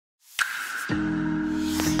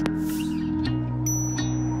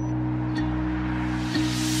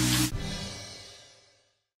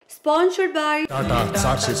Sponsored by Tata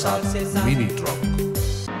 407 mini truck.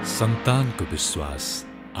 सन्तानको विश्वास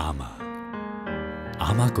आमा,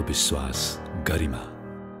 आमाको विश्वास गरिमा,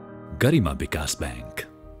 गरिमा विकास बैंक,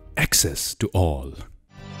 एक्सेस टु ऑल।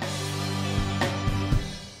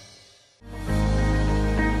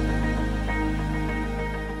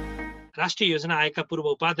 राष्ट्रिय योजना आयोगका पूर्व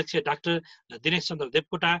उपाध्यक्ष डाक्टर दिनेश चन्द्र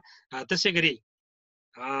देवकोटा, त्यसैगरी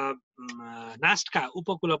नास्टका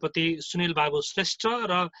उपकुलपति सुनिल बाबु श्रेष्ठ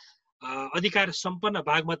र अधिकार सम्पन्न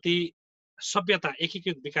बागमती सभ्यता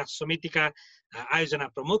एकीकृत विकास समितिका आयोजना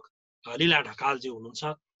प्रमुख लीला ढकालजी हुनुहुन्छ।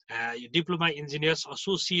 डिप्लोमा इन्जिनियर्स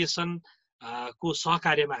एसोसिएसन को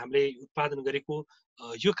सहकार्यमा हामीले उत्पादन गरेको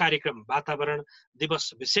यो कार्यक्रम वातावरण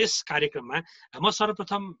दिवस विशेष कार्यक्रममा म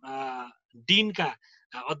सर्वप्रथम डिनका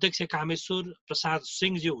अध्यक्ष कामेश्वर प्रसाद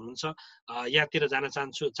सिंहजी हुनुहुन्छ, यहाँतिर जान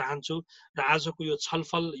चाहन्छु र आजको यो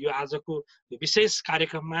छलफल, यो आजको विशेष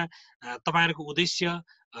कार्यक्रममा तपाईहरुको उद्देश्य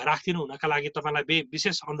राखिदिनु हुनका लागि तपाईलाई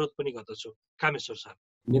विशेष अनुरोध पनि गर्दछु। कामेश्वर सर,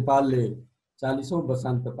 नेपालले 40औं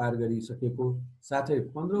वर्षान्त पार गरिसकेको साथै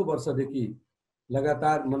 15 वर्षदेखि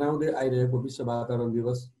लगातार मनाउँदै आइरहेको विश्व वातावरण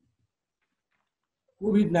दिवस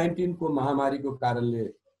कोभिड-19 को महामारीको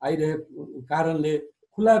कारणले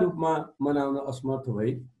खुला रूपमा मनाउन असमर्थ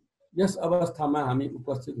भई यस अवस्थामा हामी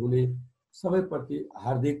उपस्थित हुने सबैप्रति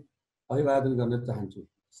हार्दिक अभिवादन गर्न चाहन्छु।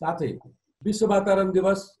 साथै विश्व वातावरण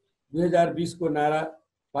दिवस 2020 को नारा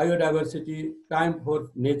बायोडाइभर्सिटी टाइम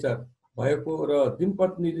फर नेचर भएको र दिन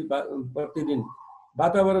प्रतिदिन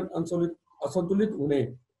वातावरण असन्तुलित हुने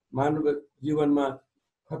मानव जीवनमा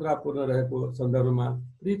खतरापूर्ण रहेको सन्दर्भमा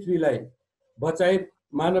पृथ्वीलाई बचाई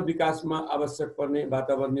मानव विकासमा आवश्यक पर्ने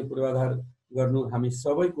वातावरणीय पूर्वाधार गर्नु हामी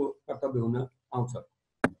सबैको कर्तव्य हुन आउँछ।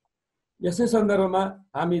 यसै सन्दर्भमा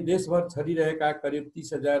हामी देशभर छरिरहेका करिब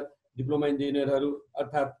 30,000 डिप्लोमा इन्जिनियरहरू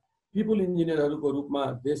अर्थात् पिपल इन्जिनियरहरूको रूपमा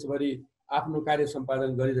देशभरि आफ्नो कार्य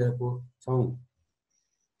सम्पादन गरिरहेको छौं।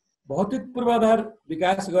 भौतिक पूर्वाधार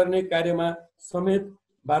विकास गर्ने कार्यमा समेत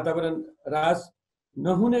वातावरण ह्रास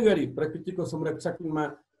नहुने गरी प्रकृतिको संरक्षणमा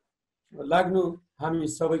लाग्नु हामी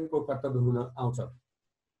सबैको कर्तव्य हुन आउँछ।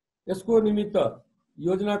 यसको निमित्त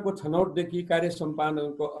योजनाको छनौटदेखि कार्य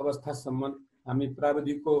सम्पादनको अवस्थासम्म हामी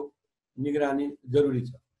प्राविधिकको निगरानी जरुरी छ।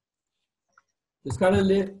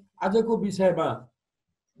 त्यसकारणले आजको विषयमा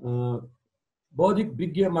बौद्धिक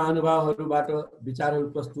विज्ञ महानुभावहरूबाट विचारहरू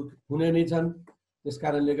प्रस्तुत हुने नै छन्।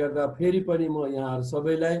 त्यसकारणले गर्दा फेरि पनि म यहाँहरू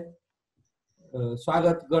सबैलाई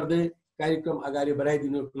स्वागत गर्दै कार्यक्रम अगाडि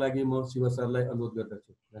बढाइदिनुको लागि म शिव सरलाई अनुरोध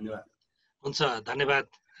गर्दछु। धन्यवाद। हुन्छ, धन्यवाद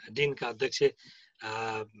डिनका अध्यक्ष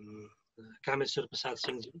कामेश्वर प्रसाद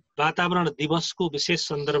सिंहजी। वातावरण दिवसको विशेष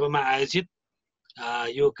सन्दर्भमा आयोजित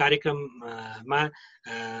यो कार्यक्रममा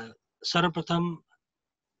सर्वप्रथम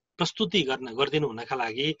प्रस्तुति गरिदिनु हुनका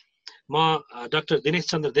लागि म डाक्टर दिनेश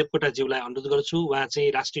चन्द्र देवकोटाज्यूलाई अनुरोध गर्छु। उहाँ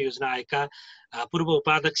चाहिँ राष्ट्रिय योजना आयोगका पूर्व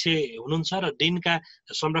उपाध्यक्ष हुनुहुन्छ र डिनका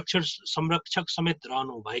संरक्षक समेत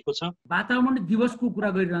रहनु भएको छ। वातावरण दिवसको कुरा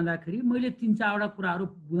गरिरहँदाखेरि मैले 3-4 कुराहरू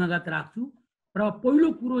बुझागत राख्छु र पहिलो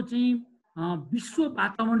कुरो चाहिँ विश्व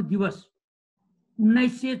वातावरण दिवस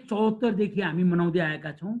 1974 देखि हामी मनाउँदै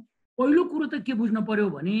आएका छौं। पहिलो कुरो त के बुझ्न पर्यो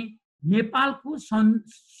भने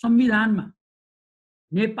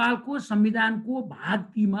नेपालको संविधानको भाग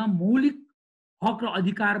 3 मा मौलिक हक र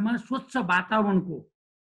अधिकारमा स्वच्छ वातावरणको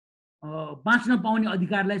बाँच्न पाउने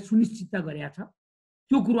अधिकारलाई सुनिश्चित गरेका छ।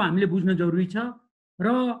 त्यो कुरो हामीले बुझ्न जरुरी छ। र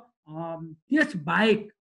त्यस बाहेक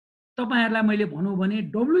तपाईहरुलाई मैले भनौं भने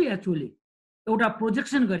WHO ले एउटा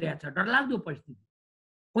प्रोजेक्सन गरेका छ, डरलाग्दो परिस्थिति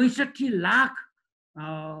 65 लाख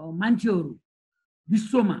मान्छेहरू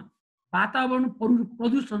विश्वमा वातावरण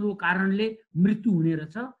प्रदूषणको कारणले मृत्यु हुने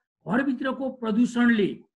रहेछ। घरभित्रको प्रदूषणले,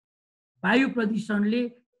 वायु प्रदूषणले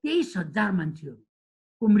 23,000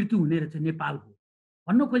 मान्छेहरूको मृत्यु हुने रहेछ नेपालको।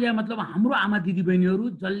 भन्नु खोजेको मतलब हाम्रो आमा दिदीबहिनीहरू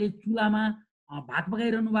जसले चुलामा भात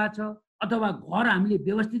पकाइरहनु भएको छ अथवा घर हामीले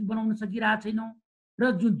व्यवस्थित बनाउन सकिरहेका छैनौं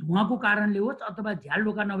र जुन धुवाको कारणले होस् अथवा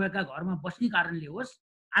झ्यालडोका नभएका घरमा बस्ने कारणले होस्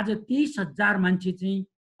आज 23,000 मान्छे चाहिँ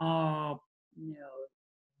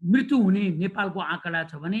मृत्यु हुने नेपालको आँकडा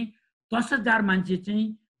छ भने 10,000 मान्छे चाहिँ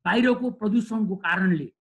बाहिरको प्रदूषणको कारणले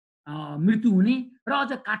मृत्यु हुने र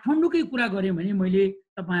अझ काठमाडौँकै कुरा गरेँ भने मैले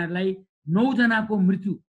तपाईहरुलाई 9 जनाको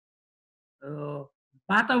मृत्यु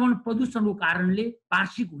वातावरण प्रदूषणको कारणले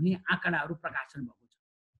वार्षिक हुने आँकडाहरू प्रकाशन भएको छ।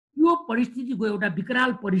 यो परिस्थितिको एउटा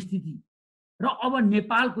विकराल परिस्थिति र अब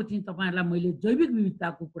नेपालको चाहिँ तपाईहरुलाई मैले जैविक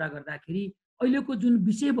विविधताको कुरा गर्दाखेरि अहिलेको जुन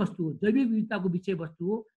विषयवस्तु हो, जैविक विविधताको विषयवस्तु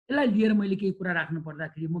हो, यसलाई लिएर मैले केही कुरा राख्नु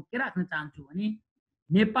पर्दाखेरि म के राख्न चाहन्छु भने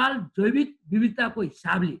नेपाल जैविक विविधताको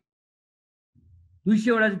हिसाबले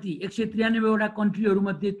 200 वटा जति 193 वटा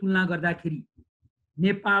कन्ट्रीहरूमध्ये तुलना गर्दाखेरि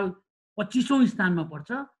नेपाल 25औं स्थानमा पर्छ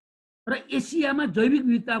र एसियामा जैविक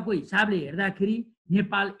विविधताको हिसाबले हेर्दाखेरि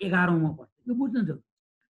नेपाल 11औं मा पर्छ। यो बुझ्न जरुरी।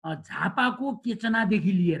 झापाको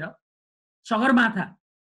केचनादेखि लिएर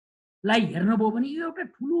सगरमाथालाई हेर्नुभयो भने यो एउटा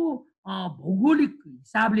ठुलो भौगोलिक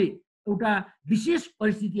हिसाबले एउटा विशेष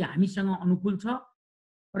परिस्थिति हामीसँग अनुकूल छ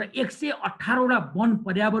र 118 वटा वन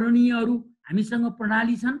पर्यावरणीयहरू हामीसँग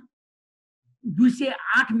प्रणाली छन्।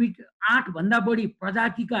 208 भन्दा बढी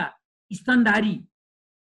प्रजातिका स्तनधारी,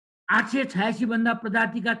 886 भन्दा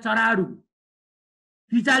प्रजातिका चराहरू,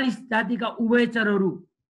 43 जातिका उभयचरहरू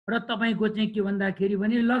र तपाईको चाहिँ के भन्दाखेरि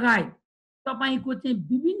भने लगायत तपाईको चाहिँ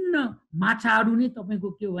विभिन्न माछाहरू नै तपाईको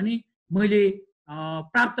के हो भने मैले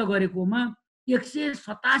प्राप्त गरेकोमा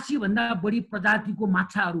 187 भन्दा बढी प्रजातिको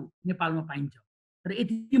माछाहरू नेपालमा पाइन्छ र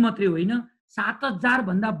यति मात्रै होइन 7000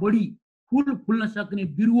 भन्दा बढी फूल फुल्न सक्ने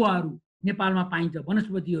बिरुवाहरू नेपालमा पाइन्छ,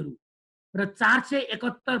 वनस्पतिहरू र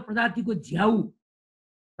 471 प्रजातिको झ्याउ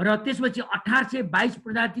र त्यसपछि 1822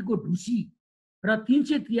 प्रजातिको ढुसी र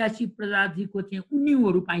 383 प्रजातिको चाहिँ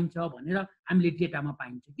उन्युहरू पाइन्छ भनेर हामीले डेटामा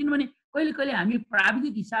पाइन्छ। किनभने कहिले कहिले हामी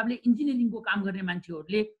प्राविधिक हिसाबले इन्जिनियरिङको काम गर्ने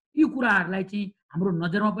मान्छेहरूले यो कुराहरूलाई चाहिँ हाम्रो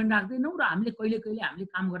नजरमा पनि राख्दैनौँ र हामीले कहिले कहिले हामीले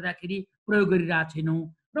काम गर्दाखेरि प्रयोग गरिरहेको छैनौँ।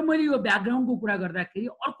 र मैले यो ब्याकग्राउन्डको कुरा गर्दाखेरि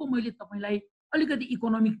अर्को मैले तपाईँलाई अलिकति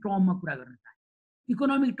इकोनोमिक टर्ममा कुरा गर्न चाहे।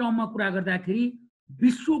 इकोनोमिक टर्ममा कुरा गर्दाखेरि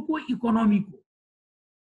विश्वको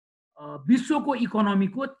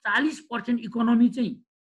इकोनोमीको 40% इकोनोमी चाहिँ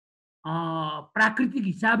प्राकृतिक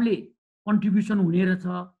हिसाबले कन्ट्रिब्युसन हुने रहेछ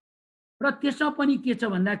र त्यसमा पनि के छ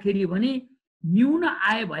भन्दाखेरि भने न्यून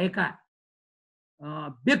आय भएका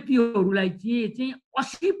व्यक्तिहरूलाई चाहिँ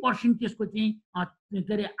 80% त्यसको चाहिँ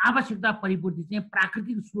के अरे आवश्यकता परिपूर्ति चाहिँ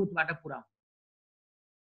प्राकृतिक स्रोतबाट पुरा हुन्छ,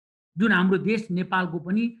 जुन हाम्रो देश नेपालको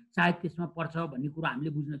पनि सायद त्यसमा पर्छ भन्ने कुरा हामीले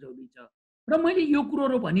बुझ्न जरुरी छ। र मैले यो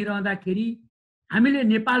कुरोहरू भनिरहँदाखेरि हामीले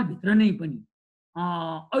नेपालभित्र नै पनि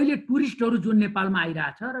अहिले टुरिस्टहरू जुन नेपालमा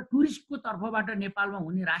आइरहेछ र टुरिस्टको तर्फबाट नेपालमा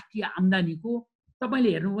हुने राष्ट्रिय आम्दानीको तपाईँले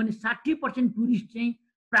हेर्नु भने 60% टुरिस्ट चाहिँ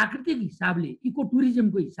प्राकृतिक हिसाबले इको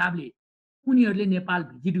टुरिज्मको हिसाबले उनीहरूले नेपाल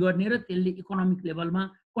भिजिट गर्ने र त्यसले इकोनोमिक लेभलमा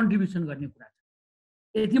कन्ट्रिब्युसन गर्ने कुरा छ।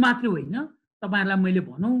 यति मात्रै होइन, तपाईँहरूलाई मैले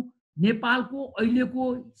भनौँ नेपालको अहिलेको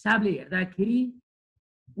हिसाबले हेर्दाखेरि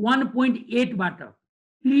 1.8 बाट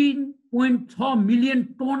 3.6 मिलियन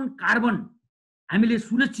टन कार्बन हामीले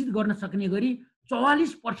सुरक्षित गर्न सक्ने गरी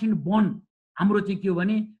 44% वन हाम्रो चाहिँ के हो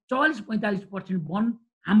भने 44-45% वन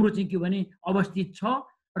हाम्रो चाहिँ के हो भने अवस्थित छ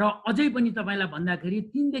र अझै पनि तपाईँलाई भन्दाखेरि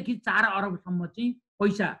 3 देखि 4 अरबसम्म चाहिँ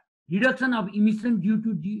पैसा reduction of emission due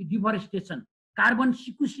to deforestation, carbon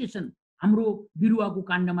सिक्वेस्ट्रेसन हाम्रो बिरुवाको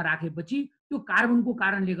काण्डमा राखेपछि त्यो कार्बनको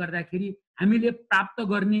कारणले गर्दाखेरि हामीले प्राप्त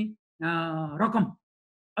गर्ने रकम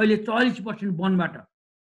अहिले 44% वनबाट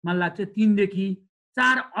मलाई लाग्छ 3 देखि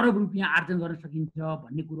 4 अरब रुपियाँ आर्जन गर्न सकिन्छ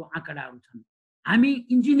भन्ने कुरो आँकडाहरू छन्। हामी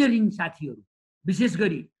इन्जिनियरिङ साथीहरू विशेष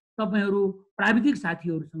गरी तपाईहरू प्राविधिक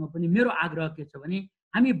साथीहरूसँग पनि मेरो आग्रह के छ भने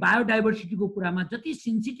हामी बायोडाइभर्सिटीको कुरामा जति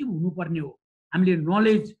सेन्सिटिभ हुनुपर्ने हो, हामीले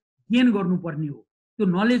नलेज गेन गर्नुपर्ने हो, त्यो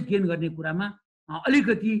नलेज गेन गर्ने कुरामा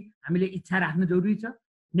अलिकति हामीले इच्छा राख्न जरुरी छ।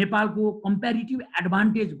 नेपालको कम्पेरिटिभ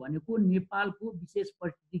एडभान्टेज भनेको नेपालको विशेष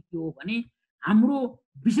परिस्थिति के हो भने हाम्रो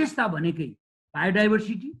विशेषता भनेकै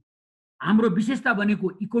बायोडाइभर्सिटी, हाम्रो विशेषता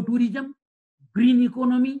भनेको eco tourism, green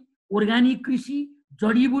economy, organic कृषि,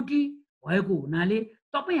 जडीबुटी भएको हुनाले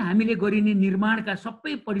तपाईँ हामीले गरिने निर्माणका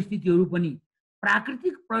सबै परिस्थितिहरू पनि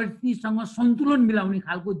प्राकृतिक परिस्थितिसँग सन्तुलन मिलाउने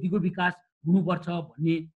खालको दिगो विकास हुनुपर्छ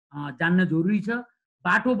भन्ने जान्न जरुरी छ।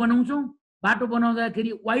 बाटो बनाउँछौँ, बाटो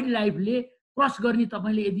बनाउँदाखेरि वाइल्ड लाइफले क्रस गर्ने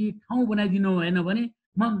तपाईँले यदि ठाउँ बनाइदिनु भएन भने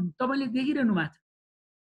तपाईँले देखिरहनु भएको छ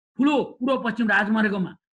ठुलो पूर्व पश्चिम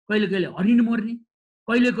राजमार्गमा कहिले कहिले हरिण मर्ने,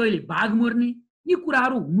 कहिले कहिले बाघ मर्ने। यी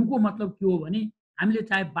कुराहरू हुनुको मतलब के हो भने हामीले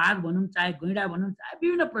चाहे बाघ भनौँ, चाहे गैँडा भनौँ, चाहे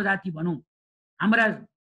विभिन्न प्रजाति भनौँ, हाम्रा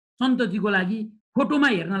सन्ततिको लागि फोटोमा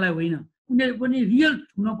हेर्नलाई होइन, उनीहरू पनि रियल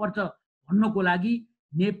हुनुपर्छ भन्नको लागि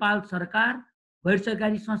नेपाल सरकार, गैर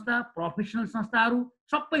सरकारी संस्था, प्रोफेसनल संस्थाहरू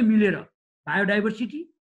सबै मिलेर बायोडाइभर्सिटी,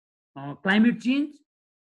 क्लाइमेट चेन्ज,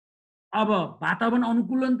 अब वातावरण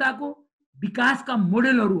अनुकूलनताको विकासका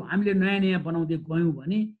मोडेलहरू हामीले नयाँ नयाँ बनाउँदै गयौँ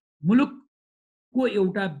भने मुलुकको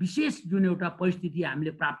एउटा विशेष जुन एउटा परिस्थिति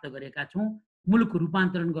हामीले प्राप्त गरेका छौँ मुलुक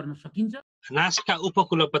रूपान्तरण गर्न सकिन्छ। नासका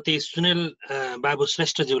उपकुलपति सुनिल बाबु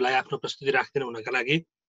श्रेष्ठज्यूलाई आफ्नो प्रस्तुति राखिदिनु हुनका लागि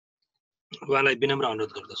उहाँलाई विनम्र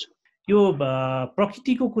अनुरोध गर्दछु। यो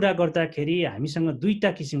प्रकृतिको कुरा गर्दाखेरि हामीसँग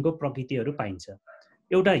दुईटा किसिमको प्रकृतिहरू पाइन्छ।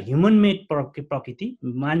 एउटा ह्युमन मेड प्रकृति,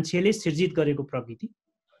 मान्छेले सृजित गरेको प्रकृति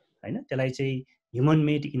हैन, त्यसलाई चाहिँ ह्युमन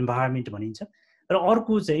मेड इन्भाइरोमेन्ट भनिन्छ, र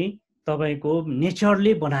अर्को चाहिँ तपाईको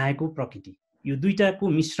नेचरले बनाएको प्रकृति यो दुईटाको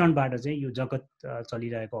मिश्रणबाट चाहिँ यो जगत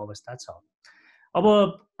चलिरहेको अवस्था छ। अब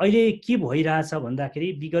अहिले के भइरहेछ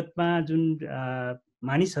भन्दाखेरि विगतमा जुन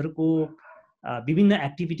मानिसहरूको विभिन्न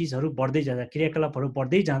एक्टिभिटिजहरू बढ्दै जाँदा, क्रियाकलापहरू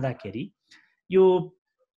बढ्दै जाँदाखेरि यो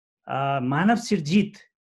मानव सिर्जित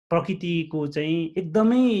प्रकृतिको चाहिँ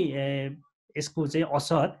एकदमै यसको चाहिँ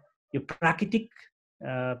असर यो प्राकृतिक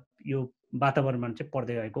यो वातावरणमा चाहिँ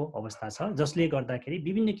पर्दै गएको अवस्था छ, जसले गर्दाखेरि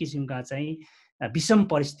विभिन्न किसिमका चाहिँ विषम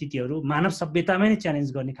परिस्थितिहरू मानव सभ्यतामै नै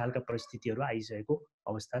च्यालेन्ज गर्ने खालका परिस्थितिहरू आइसकेको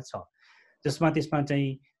अवस्था छ। त्यसमा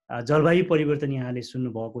चाहिँ जलवायु परिवर्तन यहाँले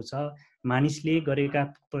सुन्नुभएको छ। मानिसले गरेका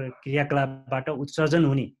क्रियाकलापबाट उत्सर्जन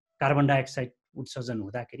हुने कार्बन डाइअक्साइड उत्सर्जन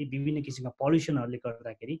हुँदाखेरि विभिन्न किसिमका पल्युसनहरूले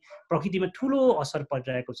गर्दाखेरि प्रकृतिमा ठुलो असर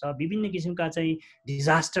परिरहेको छ। विभिन्न किसिमका चाहिँ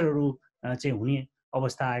डिजास्टरहरू चाहिँ हुने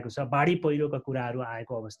अवस्था आएको छ। बाढी पहिरोका कुराहरू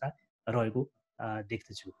आएको अवस्था रहेको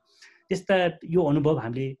देख्दछु। त्यस्ता यो अनुभव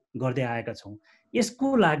हामीले गर्दै आएका छौँ।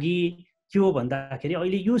 यसको लागि के हो भन्दाखेरि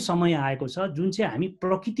अहिले यो समय आएको छ जुन चाहिँ हामी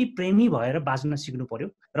प्रकृति प्रेमी भएर बाँच्न सिक्नु पर्यो।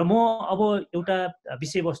 र म अब एउटा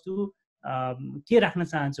विषयवस्तु के राख्न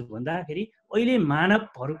चाहन्छु भन्दाखेरि अहिले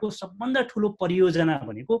मानवहरूको सबभन्दा ठुलो परियोजना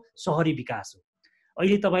भनेको सहरी विकास हो।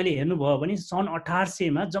 अहिले तपाईँले हेर्नुभयो भने सन्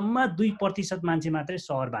 1800मा जम्मा 2% मान्छे मात्रै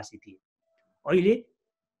सहरवासी थिए। अहिले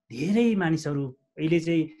धेरै मानिसहरू अहिले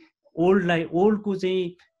चाहिँ ओल्डको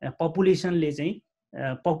चाहिँ पपुलेसनले चाहिँ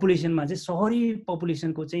पपुलेसनमा चाहिँ सहरी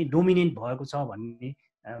पपुलेसनको चाहिँ डोमिनेन्ट भएको छ भन्ने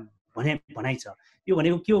भनाइ छ। यो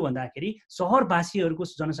भनेको के हो भन्दाखेरि सहरवासीहरूको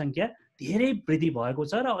जनसङ्ख्या धेरै वृद्धि भएको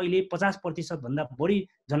छ र अहिले 50% भन्दा बढी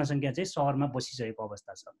जनसङ्ख्या चाहिँ सहरमा बसिसकेको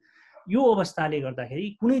अवस्था छ। यो अवस्थाले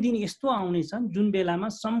गर्दाखेरि कुनै दिन यस्तो आउनेछन् जुन बेलामा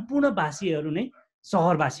सम्पूर्ण वासीहरू नै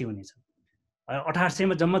सहरवासी हुनेछन्।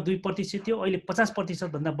 1800मा जम्मा 2% थियो, अहिले 50%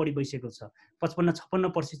 भन्दा बढी भइसकेको छ।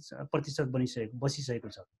 55-56% बसिसकेको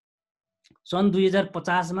छ। सन्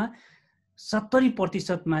 2050मा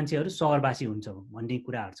 70% मान्छेहरू सहरवासी हुन्छ भन्ने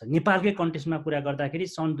कुराहरू छ। नेपालकै कन्टेक्स्टमा कुरा गर्दाखेरि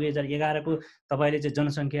सन् 2011को तपाईँले चाहिँ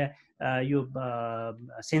जनसङ्ख्या यो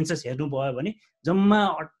सेन्सस हेर्नुभयो भने जम्मा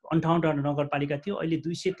 58 नगरपालिका थियो, अहिले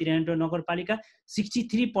 293 नगरपालिका,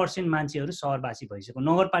 63% मान्छेहरू सहरवासी भइसक्यो।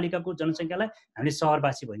 नगरपालिकाको जनसङ्ख्यालाई हामीले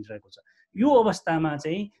सहरवासी भनिरहेको छ। यो अवस्थामा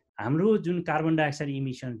चाहिँ हाम्रो जुन कार्बन डाइअक्साइड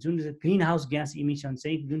इमिसन, जुन ग्रिन हाउस ग्यास इमिसन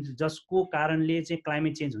चाहिँ जुन जसको कारणले चाहिँ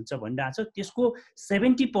क्लाइमेट चेन्ज हुन्छ भनिरहेको छ, त्यसको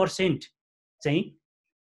 70% चाहिँ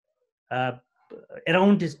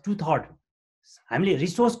अराउन्ड 2/3 हामीले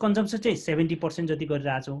रिसोर्स कन्जम्सन चाहिँ 70% जति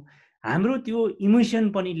गरिरहेछौँ। हाम्रो त्यो इमिसन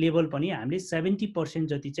पनि लेभल पनि हामीले 70%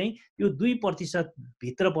 जति चाहिँ यो 2%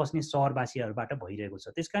 भित्र बस्ने सहरवासीहरूबाट भइरहेको छ।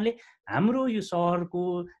 त्यस कारणले हाम्रो यो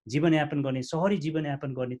सहरको जीवनयापन गर्ने, सहरी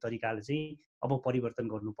जीवनयापन गर्ने तरिकाले चाहिँ अब परिवर्तन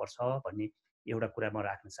गर्नुपर्छ भन्ने एउटा कुरा म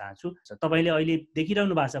राख्न चाहन्छु। तपाईँले अहिले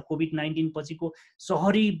देखिरहनु भएको छ कोभिड-19 पछिको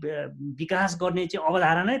सहरी विकास गर्ने चाहिँ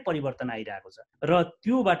अवधारणा नै परिवर्तन आइरहेको छ र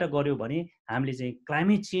त्योबाट गर्यो भने हामीले चाहिँ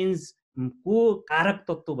क्लाइमेट चेन्ज को कारक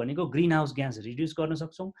तत्त्व भनेको ग्रिन हाउस ग्यास रिड्युस गर्न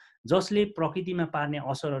सक्छौँ, जसले प्रकृतिमा पार्ने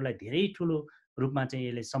असरहरूलाई धेरै ठुलो रूपमा चाहिँ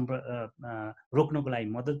यसले रोक्नको लागि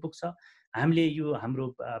मद्दत पुग्छ। हामीले यो हाम्रो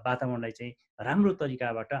वातावरणलाई चाहिँ राम्रो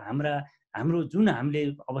तरिकाबाट हाम्रो जुन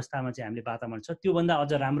हामीले अवस्थामा चाहिँ हामीले वातावरण छ त्योभन्दा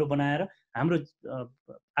अझ राम्रो बनाएर हाम्रो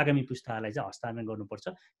आगामी पुस्ताहरूलाई चाहिँ हस्तान्तरण गर्नुपर्छ।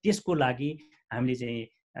 त्यसको लागि हामीले चाहिँ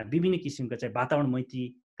विभिन्न किसिमका चाहिँ वातावरण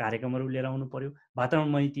मैत्री कार्यक्रमहरू लिएर आउनु पर्यो, वातावरण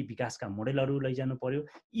मैत्री विकासका मोडेलहरू लैजानु पर्यो।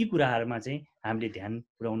 यी कुराहरूमा चाहिँ हामीले ध्यान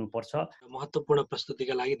पुर्याउनु पर्छ। महत्त्वपूर्ण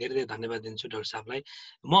प्रस्तुतिका लागि धेरै धेरै धन्यवाद दिन्छु डाक्टर साहबलाई।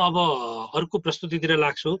 म अब अर्को प्रस्तुतितिर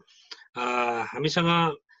लाग्छु। हामीसँग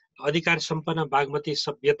अधिकार सम्पन्न बागमती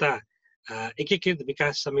सभ्यता एकीकृत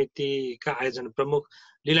विकास समितिका आयोजन प्रमुख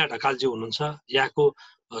लीला ढकालजी हुनुहुन्छ। यहाँको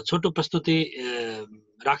छोटो प्रस्तुति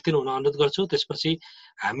राखिदिनु हुन अनुरोध गर्छु। त्यसपछि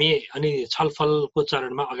हामी अनि छलफलको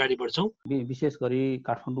चरणमा अगाडि बढ्छौँ। विशेष गरी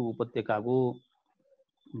काठमाडौँ उपत्यकाको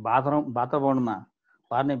वातावरणमा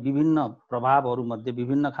पार्ने विभिन्न प्रभावहरूमध्ये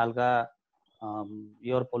विभिन्न खालका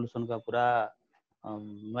एयर पल्युसनका कुरा,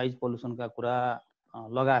 नोइज पल्युसनका कुरा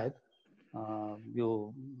लगायत यो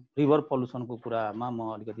रिभर पल्युसनको कुरामा म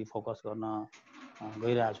अलिकति फोकस गर्न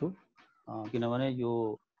गइरहेको छु। किनभने यो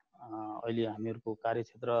अहिले हामीहरूको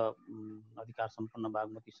कार्यक्षेत्र अधिकार सम्पन्न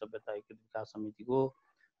बागमती सभ्यता एकीकृत विकास समितिको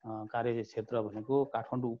कार्यक्षेत्र भनेको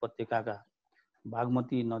काठमाडौँ उपत्यकाका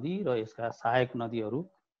बागमती नदी र यसका सहायक नदीहरू,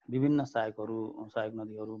 विभिन्न सहायक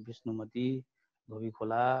नदीहरू विष्णुमती,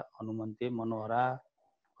 धोबीखोला, हनुमन्ते, मनोहरा,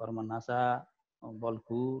 कर्मनासा,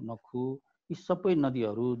 बल्खु, नक्खु, यी सबै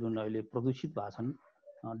नदीहरू जुन अहिले प्रदूषित भएको छन्,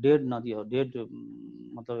 डेड नदीहरू, डेड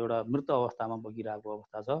मतलब एउटा मृत अवस्थामा बगिरहेको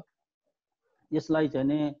अवस्था छ। यसलाई चाहिँ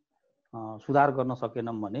नै सुधार गर्न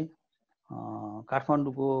सकेनौँ भने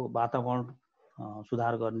काठमाडौँको वातावरण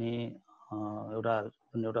सुधार गर्ने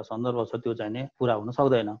एउटा सन्दर्भ छ त्यो चाहिँ नै पुरा हुन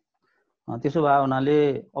सक्दैन। त्यसो भए हुनाले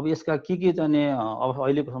अब यसका के चाहिँ अब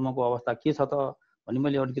अहिलेसम्मको अवस्था के छ त भने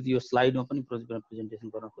मैले अलिकति यो स्लाइडमा पनि प्रेजेन्टेसन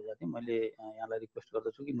गर्न खोजेको थिएँ। मैले यहाँलाई रिक्वेस्ट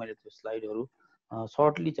गर्दछु कि मैले त्यो स्लाइडहरू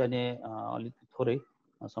सर्टली चाहिँ अलिक थोरै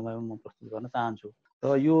समयमा म प्रस्तुत गर्न चाहन्छु।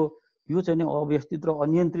 र यो चाहिँ अव्यवस्थित र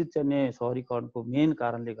अनियन्त्रित चाहिँ सहरीकरणको मेन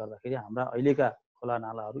कारणले गर्दाखेरि हाम्रा अहिलेका खोला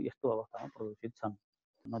नालाहरू यस्तो अवस्थामा प्रदूषित छन्।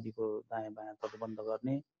 नदीको दायाँ बायाँ तटबन्ध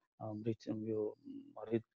गर्ने, वृक्ष यो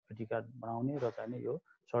हरित भेटिका बनाउने र चाहिँ यो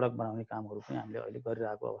सडक बनाउने कामहरू पनि हामीले अहिले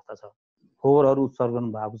गरिरहेको अवस्था छ। फोहोरहरू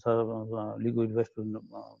उत्सर्जन भएको छ, लिक्विड वेस्ट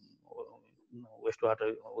वाटर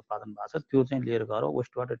उत्पादन भएको छ, त्यो चाहिँ लिएर गएर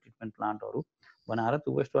वेस्ट वाटर ट्रिटमेन्ट प्लान्टहरू बनाएर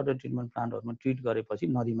त्यो वेस्ट वाटर ट्रिटमेन्ट प्लान्टहरूमा ट्रिट गरेपछि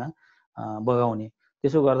नदीमा बगाउने।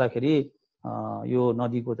 त्यसो गर्दाखेरि यो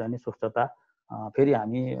नदीको चाहिँ स्वच्छता फेरि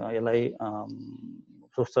हामी यसलाई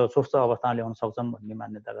स्वच्छ अवस्थामा ल्याउन सक्छौँ भन्ने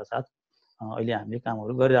मान्यताका साथ अहिले हामीले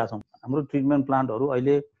कामहरू गरिरहेछौँ। हाम्रो ट्रिटमेन्ट प्लान्टहरू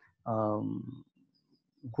अहिले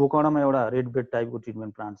गोकर्णमा एउटा रेड बेड टाइपको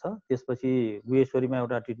ट्रिटमेन्ट प्लान्ट छ, त्यसपछि गुहेश्वरीमा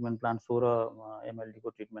एउटा ट्रिटमेन्ट प्लान्ट 16 MLD को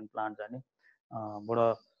ट्रिटमेन्ट प्लान्ट जाने बाट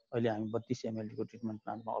अहिले हामी 32 MLD को ट्रिटमेन्ट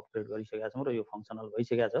प्लान्टमा अपग्रेड गरिसकेका छौँ र यो फङ्सनल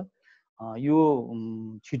भइसकेको छ। यो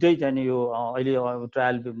छिटै चाहिँ यो अहिले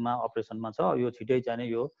ट्रायलमा अपरेसनमा छ। यो छिटै चाहिँ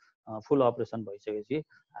यो फुल अपरेसन भइसकेपछि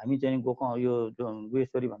हामी चाहिँ यो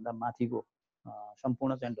गुहेश्वरी भन्दा माथिको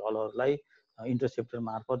सम्पूर्ण चाहिँ ढलहरूलाई इन्टरसेप्टर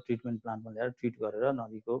मार्फत ट्रिटमेन्ट प्लान्टमा ल्याएर ट्रिट गरेर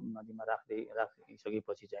नदीमा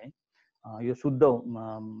राखिसकेपछि चाहिँ यो शुद्ध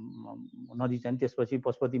नदी चाहिँ त्यसपछि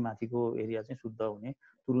पशुपति माथिको एरिया चाहिँ शुद्ध हुने,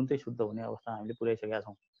 तुरुन्तै शुद्ध हुने अवस्था हामीले पुर्याइसकेका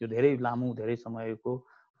छौँ। यो धेरै लामो धेरै समयको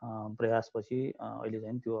प्रयासपछि अहिले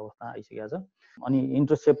चाहिँ त्यो अवस्था आइसकेको छ। अनि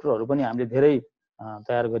इन्टरसेप्टरहरू पनि हामीले धेरै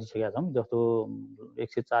तयार गरिसकेका छौँ। जस्तो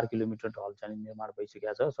 104 किलोमिटर ढल चाहिँ निर्माण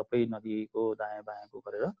भइसकेको छ, सबै नदीको दायाँ बायाँको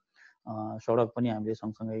गरेर। सडक पनि हामीले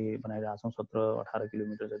सँगसँगै बनाइरहेछौँ। 17-18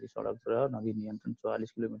 किलोमिटर जति सडक र नदी नियन्त्रण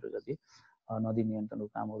 44 किलोमिटर जति नदी नियन्त्रणको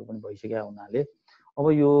कामहरू पनि भइसकेका हुनाले अब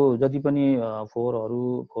यो जति पनि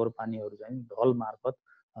फोहोर पानीहरू चाहिँ ढल मार्फत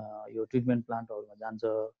यो ट्रिटमेन्ट प्लान्टहरूमा जान्छ।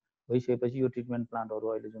 भइसकेपछि यो ट्रिटमेन्ट प्लान्टहरू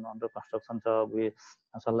अहिले जुन अन्डर कन्स्ट्रक्सन छ,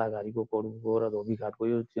 सल्लाहघारीको, कोडुको र धोबीघाटको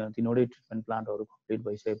यो तीनवटै ट्रिटमेन्ट प्लान्टहरू कम्प्लिट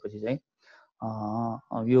भइसकेपछि चाहिँ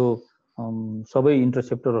यो सबै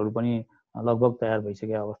इन्टरसेप्टरहरू पनि लगभग तयार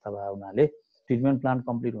भइसकेको अवस्था भएको हुनाले ट्रिटमेन्ट प्लान्ट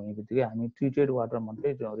कम्प्लिट हुने बित्तिकै हामी ट्रिटेड वाटर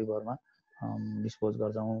मात्रै रिभरमा डिस्पोज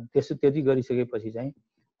गर्छौँ। त्यति गरिसकेपछि चाहिँ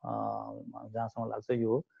जहाँसम्म लाग्छ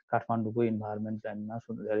यो काठमाडौँको इन्भाइरोमेन्ट चाहिँमा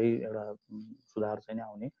धेरै एउटा सुधार चाहिँ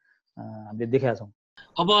आउने हामीले देखेका छौँ।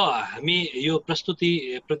 अब हामी यो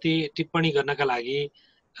प्रस्तुतिप्रति टिप्पणी गर्नका लागि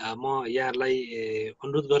म यहाँहरूलाई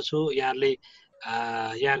अनुरोध गर्छु,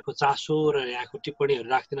 यहाँहरूको चासो र यहाँको टिप्पणीहरू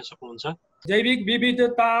राखिदिन सक्नुहुन्छ। जैविक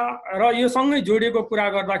विविधता र यो सँगै जोडिएको कुरा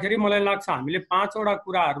गर्दाखेरि मलाई लाग्छ हामीले 5वटा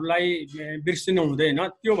कुराहरूलाई बिर्सिनु हुँदैन।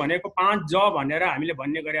 त्यो भनेको 5 ज भनेर हामीले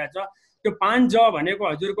भन्ने गरेका छ। त्यो 5 ज भनेको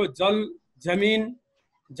हजुरको जल, जमिन,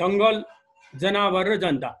 जङ्गल, जनावर र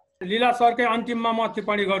जनता। लीला सरकै अन्तिममा म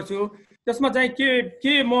टिप्पणी गर्छु। त्यसमा चाहिँ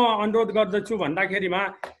के म अनुरोध गर्दछु भन्दाखेरिमा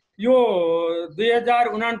यो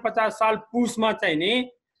 2049 साल पुसमा चाहिँ नि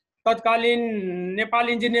तत्कालीन नेपाल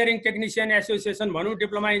इन्जिनियरिङ टेक्निसियन एसोसिएसन भनौँ,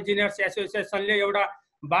 डिप्लोमा इन्जिनियर्स एसोसिएसनले एउटा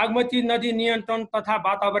बागमती नदी नियन्त्रण तथा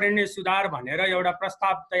वातावरणीय सुधार भनेर एउटा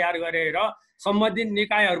प्रस्ताव तयार गरेर सम्बन्धित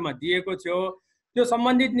निकायहरूमा दिएको थियो। त्यो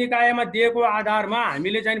सम्बन्धित निकायमा दिएको आधारमा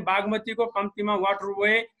हामीले चाहिँ बागमतीको कम्तीमा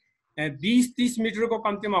वाटरवे 20-30 मिटरको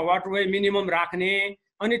कम्तीमा वाटरवे मिनिमम राख्ने,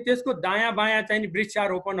 अनि त्यसको दायाँ बायाँ चाहिँ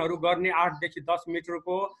वृक्षारोपणहरू गर्ने 8 देखि 10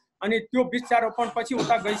 मिटरको, अनि त्यो वृक्षारोपण पछि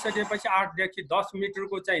उता गइसकेपछि 8 देखि 10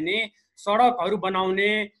 मिटरको चाहिँ नि सडकहरू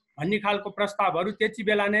बनाउने भन्ने खालको प्रस्तावहरू त्यति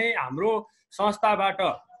बेला नै हाम्रो संस्थाबाट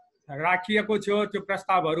राखिएको थियो त्यो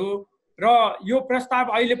प्रस्तावहरू। र यो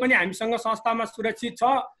प्रस्ताव अहिले पनि हामीसँग संस्थामा सुरक्षित छ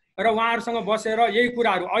र उहाँहरूसँग बसेर यही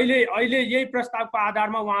कुराहरू अहिले यही प्रस्तावको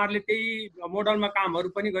आधारमा उहाँहरूले त्यही मोडलमा कामहरू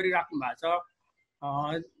पनि गरिराख्नु भएको छ।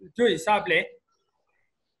 त्यो हिसाबले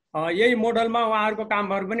यही मोडलमा उहाँहरूको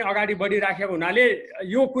कामहरू पनि अगाडि बढिराखेको हुनाले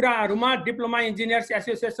यो कुराहरूमा डिप्लोमा इन्जिनियर्स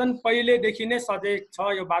एसोसिएसन पहिलेदेखि नै सजग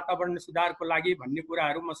छ यो वातावरण सुधारको लागि भन्ने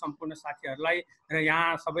कुराहरू म सम्पूर्ण साथीहरूलाई र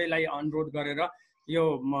यहाँ सबैलाई अनुरोध गरेर यो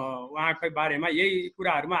उहाँकै बारेमा यही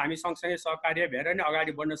कुराहरूमा हामी सँगसँगै सहकार्य भएर नै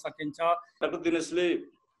अगाडि बढ्न सकिन्छ। डाक्टर दिनेशले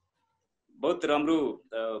बहुत राम्रो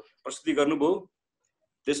प्रस्तुति गर्नुभयो।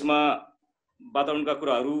 त्यसमा वातावरणका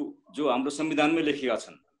कुराहरू जो हाम्रो संविधानमै लेखिएका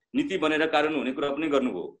छन्, नीति बनेर कार्यान्वयन हुने कुरा पनि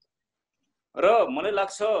गर्नुभयो। र मलाई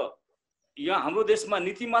लाग्छ यहाँ हाम्रो देशमा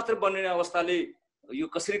नीति मात्र बन्ने अवस्थाले यो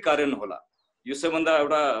कसरी कार्यान्वयन होला, यो सबैभन्दा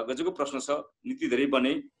एउटा गजबको प्रश्न छ। नीति धेरै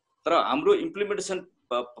बने तर हाम्रो इम्प्लिमेन्टेसन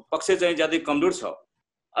पक्ष चाहिँ ज्यादै कमजोर छ।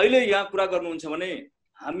 अहिले यहाँ कुरा गर्नुहुन्छ भने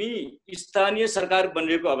हामी स्थानीय सरकार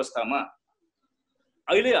बनिरहेको अवस्थामा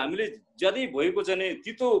अहिले हामीले ज्यादै भएको चाहिँ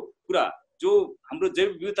तितो कुरा जो हाम्रो जैव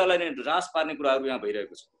विविधतालाई नै ह्रास पार्ने कुराहरू यहाँ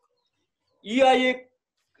भइरहेको छ।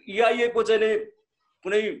 EIA को चाहिँ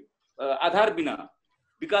कुनै आधार बिना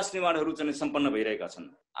विकास निर्माणहरू चाहिँ सम्पन्न भइरहेका छन्।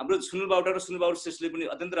 हाम्रो सुनिल बाउटा र सुनिल बाबु श्रेष्ठले पनि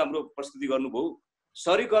अत्यन्त राम्रो प्रस्तुति गर्नुभयो।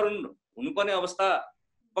 शहरीकरण हुनुपर्ने अवस्था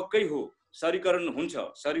पक्कै हो, शहरीकरण हुन्छ।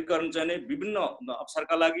 शहरीकरण चाहिँ विभिन्न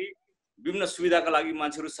अवसरका लागि, विभिन्न सुविधाका लागि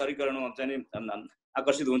मान्छेहरू शहरीकरणमा चाहिँ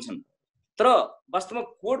आकर्षित हुन्छन्। तर वास्तवमा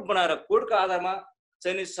कोड बनाएर कोडका आधारमा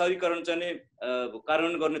चाहिँ शहरीकरण चाहिँ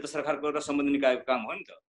कार्यान्वयन गर्ने त सरकारको र सम्बन्धित निकायको काम हो नि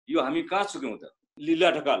त। यो हामी कहाँ चुक्यौँ त? लीला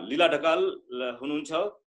ढकाल हुनुहुन्छ,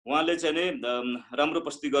 उहाँले चाहिँ राम्रो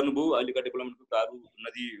प्रस्तुति गर्नुभयो। अहिलेका डेभलपमेन्टको कुराहरू,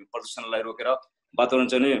 नदी प्रदूषणलाई रोकेर वातावरण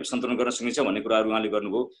चाहिँ सन्तुलन गर्न सकिन्छ भन्ने कुराहरू उहाँले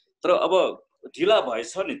गर्नुभयो। तर अब ढिला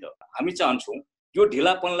भएछ नि त। हामी चाहन्छौँ यो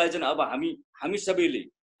ढिलापनलाई चाहिँ अब हामी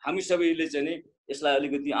सबैले चाहिँ यसलाई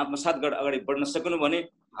अलिकति आत्मसात गरेर अगाडि बढ्न सकेनौँ भने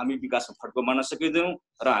हामी विकासमा फड्को मार्न सकिँदैनौँ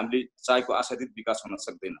र हामीले चाहेको आशातीत विकास हुन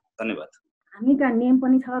सक्दैन। धन्यवाद। हामीका नियम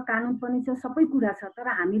पनि छ, कानुन पनि छ, सबै कुरा छ, तर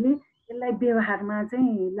हामीले यसलाई व्यवहारमा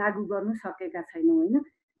चाहिँ लागू गर्नु सकेका छैनौँ होइन।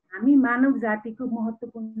 हामी मानव जातिको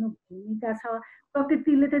महत्त्वपूर्ण भूमिका छ।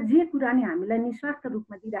 प्रकृतिले त जे कुरा नि हामीलाई निस्वार्थ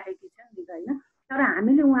रूपमा दिइराखेकी छ नि त होइन। तर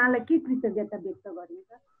हामीले उहाँलाई के कृतज्ञता व्यक्त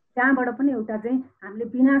गरिन्छ, त्यहाँबाट पनि एउटा चाहिँ हामीले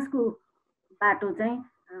विनाशको बाटो चाहिँ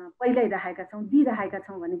पहिलाइरहेका छौँ, दिइरहेका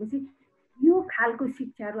छौँ भनेपछि यो खालको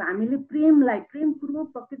शिक्षाहरू हामीले प्रेमपूर्वक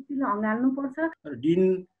प्रकृतिलाई अँगाल्नुपर्छ।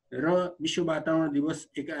 दिन र विश्व वातावरण दिवस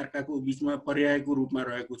एकअर्काको बिचमा पर्यायको रूपमा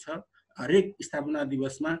रहेको छ। हरेक स्थापना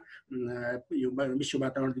दिवसमा यो विश्व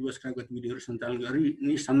वातावरण दिवसका गतिविधिहरू सञ्चालन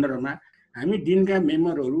गर्ने सन्दर्भमा हामी दिनका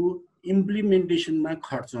मेम्बरहरू इम्प्लिमेन्टेसनमा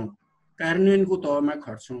खट्छौँ, कार्यान्वयनको तहमा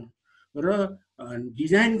खट्छौँ र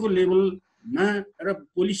डिजाइनको लेभलमा र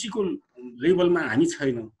पोलिसीको लेभलमा हामी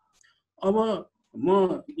छैनौँ। अब म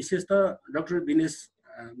विशेष त डाक्टर दिनेश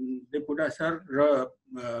देवकोटा सर र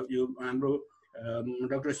यो हाम्रो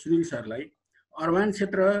डाक्टर सुनिल सरलाई अर्बान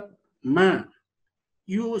क्षेत्रमा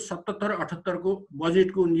यो 77-78 को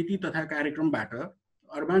बजेटको नीति तथा कार्यक्रमबाट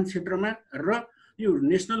अर्बान क्षेत्रमा र यो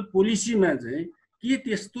नेसनल पोलिसीमा चाहिँ के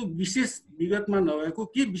त्यस्तो विशेष विगतमा नभएको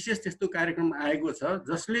के विशेष त्यस्तो कार्यक्रम आएको छ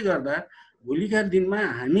जसले गर्दा भोलिका दिनमा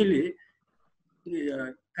हामीले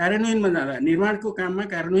कार्यान्वयनमा जाँदा, निर्माणको काममा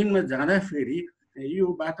कार्यान्वयनमा जाँदाखेरि यो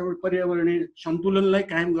वातावरण पर्यावरणीय सन्तुलनलाई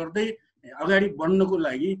कायम गर्दै अगाडि बढ्नको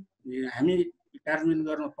लागि हामी कार्यान्वयन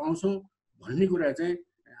गर्न पाउँछौँ भन्ने कुरा चाहिँ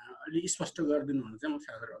अलि स्पष्ट गरिदिनु हुन चाहिँ म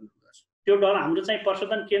सादर अनुरोध गर्छु। त्यो ढल हाम्रो चाहिँ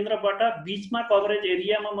प्रशोधन केन्द्रबाट बिचमा कभरेज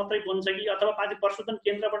एरियामा मात्रै बन्छ कि अथवा पाँच प्रशोधन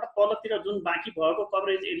केन्द्रबाट तलतिर जुन बाँकी भएको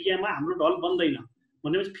कभरेज एरियामा हाम्रो ढल बन्दैन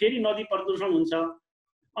भनेपछि फेरि नदी प्रदूषण हुन्छ।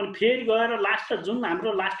 अनि फेरि गएर जुन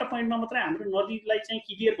हाम्रो लास्ट पोइन्टमा मात्रै हाम्रो नदीलाई चाहिँ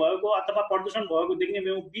क्लियर भएको अथवा प्रदूषण भएको देख्ने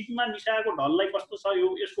भयौँ। बिचमा मिसाएको ढललाई कस्तो छ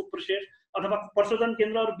यसको प्रोसेस अथवा प्रशोधन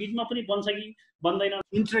केन्द्रहरू बिचमा पनि बन्छ कि बन्दैन।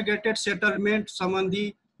 इन्टिग्रेटेड सेटलमेन्ट सम्बन्धी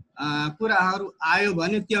कुराहरू आयो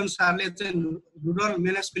भने त्यो अनुसारले चाहिँ रुरल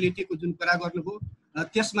म्युनिसिपालिटीको जुन कुरा गर्नुभयो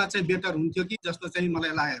त्यसमा चाहिँ बेटर हुन्थ्यो कि जस्तो चाहिँ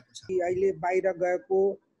मलाई लागेको छ। अहिले बाहिर गएको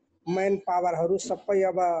म्यान पावरहरू सबै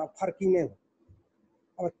अब फर्किने हो।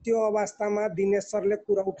 अब त्यो अवस्थामा दिनेश सरले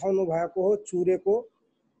कुरा उठाउनु भएको हो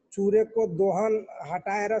चुरेको दोहन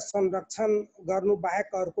हटाएर संरक्षण गर्नु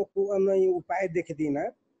बाहेक अर्को कुनै उपाय देखिँदैन।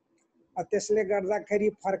 त्यसले गर्दाखेरि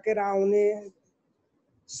फर्केर आउने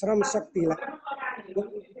श्रम शक्तिलाई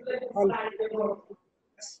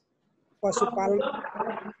पशुपालन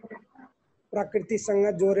प्रकृतिसँग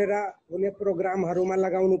जोडेर हुने प्रोग्रामहरूमा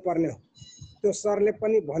लगाउनु पर्ने हो। त्यो सरले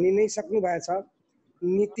पनि भनि नै सक्नु भएछ।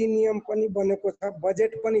 नीति नियम पनि बनेको छ,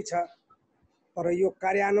 बजेट पनि छ, तर यो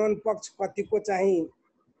कार्यान्वयन पक्ष कतिको चाहिँ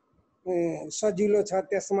सजिलो छ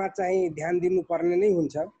त्यसमा चाहिँ ध्यान दिनुपर्ने नै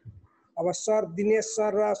हुन्छ। अब सर दिनेश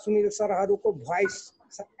सर र सुनिल सरहरूको भोइस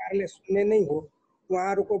सरकारले सुन्ने नै हो,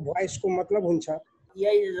 उहाँहरूको भोइसको मतलब हुन्छ।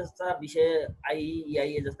 IIA जस्ता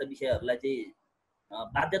विषयहरूलाई चाहिँ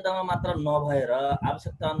बाध्यतामा मात्र नभएर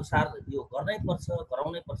आवश्यकता अनुसार यो गर्नै पर्छ,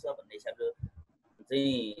 गराउनै पर्छ भन्ने हिसाबले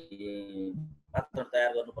चाहिँ पात्र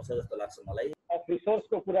तयार गर्नुपर्छ जस्तो लाग्छ मलाई।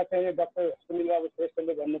 रिसोर्सको कुरा चाहिँ डाक्टर सुनिल बाबु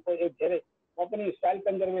श्रेष्ठले भन्नुभयो। धेरै म पनि साइल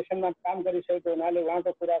कन्जर्भेसनमा काम गरिसकेको हुनाले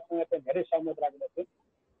उहाँको कुरासँग चाहिँ धेरै सहमत राख्दछु।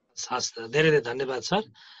 हस् त, धेरै धेरै धन्यवाद सर।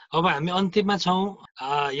 अब हामी अन्तिममा छौँ।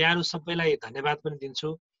 यहाँहरू सबैलाई धन्यवाद पनि दिन्छु।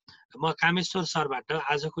 म कामेश्वर सरबाट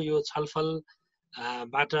आजको यो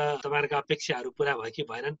छलफलबाट तपाईँहरूका अपेक्षाहरू पुरा भयो कि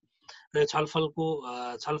भएनन् र यो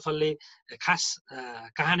छलफलले खास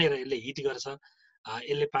कहाँनिर यसले हिट गर्छ,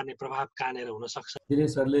 यसले पार्ने प्रभाव कहाँनिर हुनसक्छ।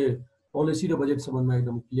 दिनेश सरले पोलिसी र बजेट सम्बन्धमा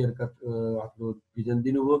एकदम क्लियर कट आफ्नो भिजन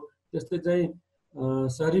दिनुभयो। त्यस्तै चाहिँ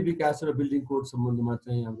शहरी विकास र बिल्डिङ कोड सम्बन्धमा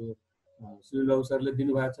चाहिँ हाम्रो सुनिल बाबु सरले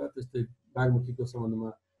दिनुभएको छ। त्यस्तै बागमतीको सम्बन्धमा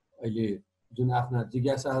अहिले जुन आफ्ना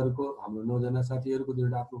जिज्ञासाहरूको हाम्रो 9 जना साथीहरूको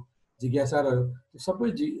जुन आफ्नो जिज्ञासा रह्यो त्यो सबै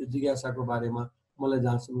जिज्ञासाको बारेमा मलाई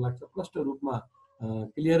जहाँसम्म लाग्छ प्रष्ट रूपमा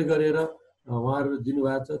क्लियर गरेर उहाँहरू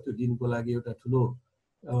दिनुभएको छ। त्यो दिनको लागि एउटा ठुलो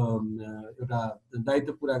एउटा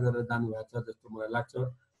दायित्व पुरा गरेर जानुभएको छ जस्तो मलाई लाग्छ।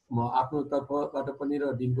 म आफ्नो तर्फबाट पनि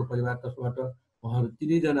र दिनको परिवार तर्फबाट उहाँहरू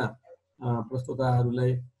तिनैजना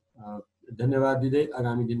प्रस्तोताहरूलाई धन्यवाद दिँदै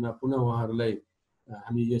आगामी दिनमा पुनः उहाँहरूलाई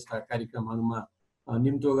हामी यस्ता कार्यक्रमहरूमा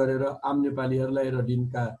निम्तो गरेर आम नेपालीहरूलाई र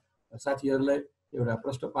दिनका साथीहरूलाई एउटा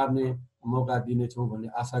प्रश्न पार्ने मौका दिनेछौँ भन्ने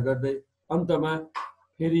आशा गर्दै अन्तमा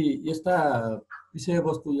फेरि यस्ता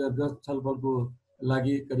विषयवस्तु या छलफलको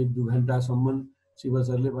लागि करिब 2 घन्टासम्म शिव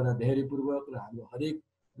सरले बडा धैर्यपूर्वक र हाम्रो हरेक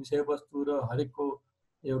विषयवस्तु र हरेकको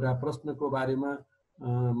एउटा प्रश्नको बारेमा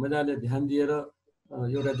मजाले ध्यान दिएर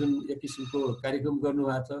एउटा जुन एक किसिमको कार्यक्रम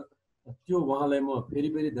गर्नुभएको छ त्यो उहाँलाई म फेरि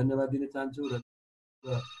फेरि धन्यवाद दिन चाहन्छु र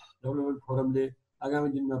डेभलपमेन्ट फोरमले आगामी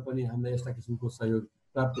दिनमा पनि हामीलाई यस्ता किसिमको सहयोग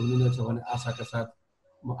प्राप्त हुनेछ भन्ने आशाका साथ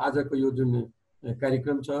म आजको यो जुन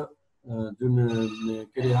कार्यक्रम छ जुन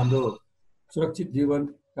के अरे हाम्रो सुरक्षित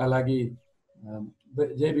जीवनका लागि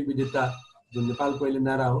जैविक विविधता जुन नेपालको अहिले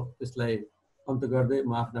नारा हो त्यसलाई अन्त गर्दै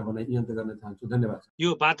म आफ्ना भनाइ अन्त गर्न चाहन्छु। धन्यवाद। यो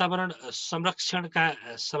वातावरण संरक्षणका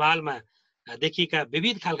सवालमा देखिएका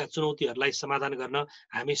विविध खालका चुनौतीहरूलाई समाधान गर्न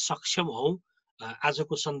हामी सक्षम हौं।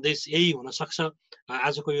 आजको सन्देश यही हुन सक्छ।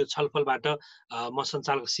 आजको यो छलफलबाट म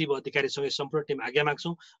सञ्चालक शिव अधिकारीसँगै सम्पूर्ण टिम आज्ञा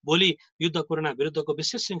माग्छौं। भोलि युद्ध कोरोना विरुद्धको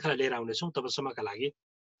विशेष श्रृङ्खला लिएर आउनेछौँ। तबसम्मका लागि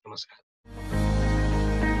नमस्कार।